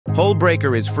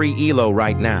Hullbreaker is free ELO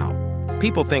right now.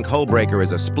 People think Hullbreaker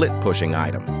is a split-pushing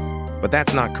item, but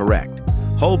that's not correct.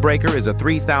 Hullbreaker is a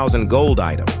 3,000 gold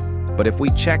item, but if we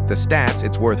check the stats,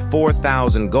 it's worth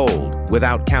 4,000 gold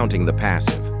without counting the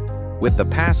passive. With the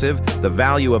passive, the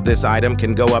value of this item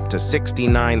can go up to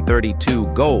 6932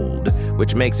 gold,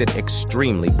 which makes it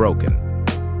extremely broken.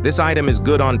 This item is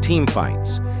good on team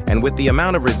fights, and with the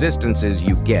amount of resistances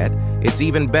you get, it's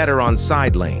even better on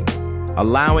side lane,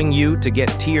 allowing you to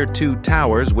get tier 2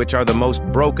 towers, which are the most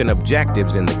broken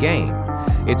objectives in the game.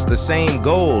 It's the same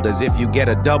gold as if you get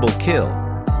a double kill.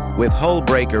 With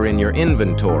Hullbreaker in your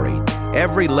inventory,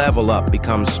 every level up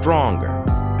becomes stronger,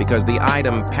 because the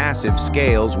item passive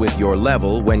scales with your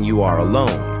level when you are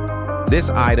alone. This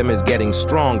item is getting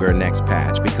stronger next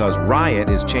patch because Riot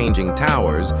is changing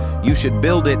towers. You should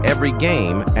build it every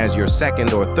game as your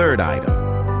second or third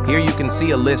item. Here you can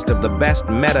see a list of the best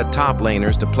meta top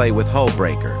laners to play with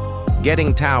Hullbreaker.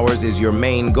 Getting towers is your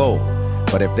main goal,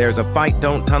 but if there's a fight,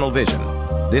 don't tunnel vision.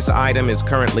 This item is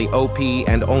currently OP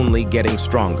and only getting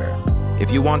stronger.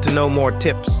 If you want to know more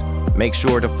tips, make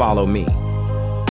sure to follow me.